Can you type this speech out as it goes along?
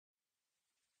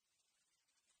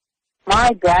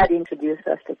My dad introduced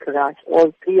us to karate,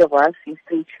 all three of us, his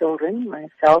three children,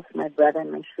 myself, my brother,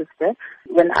 and my sister.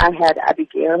 When I had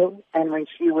Abigail, and when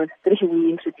she was 3, we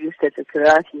introduced her to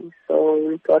karate. So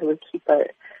we thought we'd keep her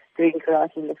doing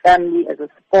karate in the family as a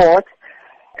sport.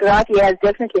 Karate has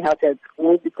definitely helped her at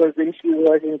school, because when she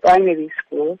was in primary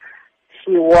school,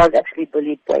 she was actually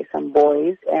bullied by some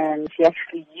boys, and she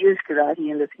actually used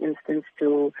karate in this instance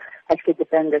to actually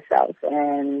defend herself.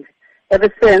 And ever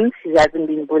since, she hasn't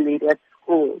been bullied at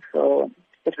school, so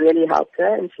it really helped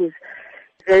her. And she's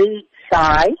very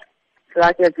shy.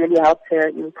 Karate has really helped her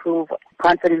improve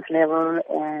confidence level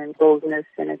and boldness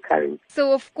and her courage.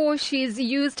 So, of course, she's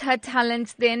used her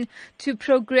talent then to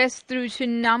progress through to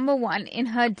number 1 in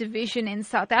her division in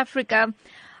South Africa.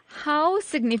 How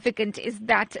significant is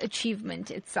that achievement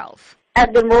itself?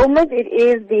 At the moment, it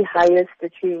is the highest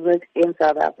achievement in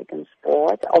South African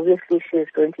sport. Obviously, she is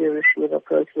going to receive a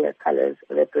Croatia colors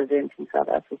representing South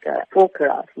Africa for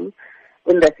karate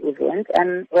in this event.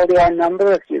 And well, there are a number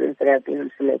of students that have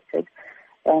been selected,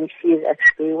 and she is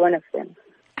actually one of them.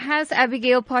 Has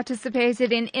Abigail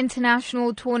participated in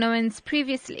international tournaments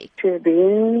previously? She's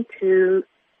been to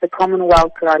the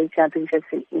Commonwealth Karate Championships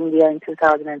in India in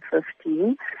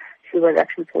 2015. She was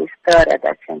actually placed 3rd at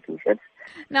that championship.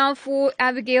 Now, for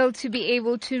Abigail to be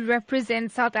able to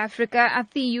represent South Africa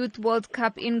at the Youth World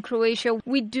Cup in Croatia,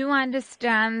 we do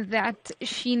understand that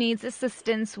she needs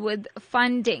assistance with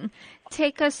funding.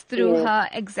 Take us through her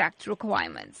exact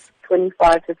requirements.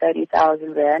 25 to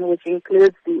 30,000 rand, which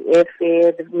includes the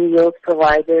airfare, the meals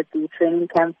provided, the training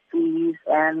camp fees,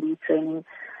 and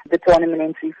the tournament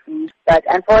entry fees. But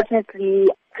unfortunately,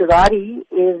 karate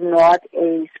is not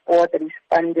a sport that is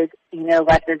funded,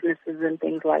 by businesses and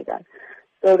things like that.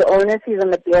 So the onus is on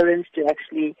the parents to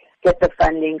actually get the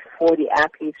funding for the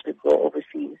athletes to go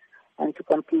overseas and to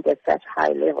compete at such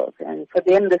high levels. And for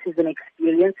them, this is an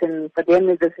experience, and for them,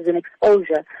 this is an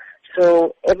exposure.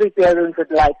 So every parent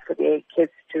would like for their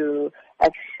kids to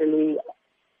actually,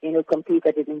 compete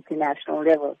at an international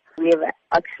level. We have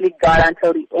actually got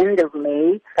until the end of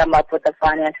May to come up with the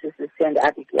finances to send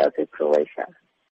Abigail to Croatia.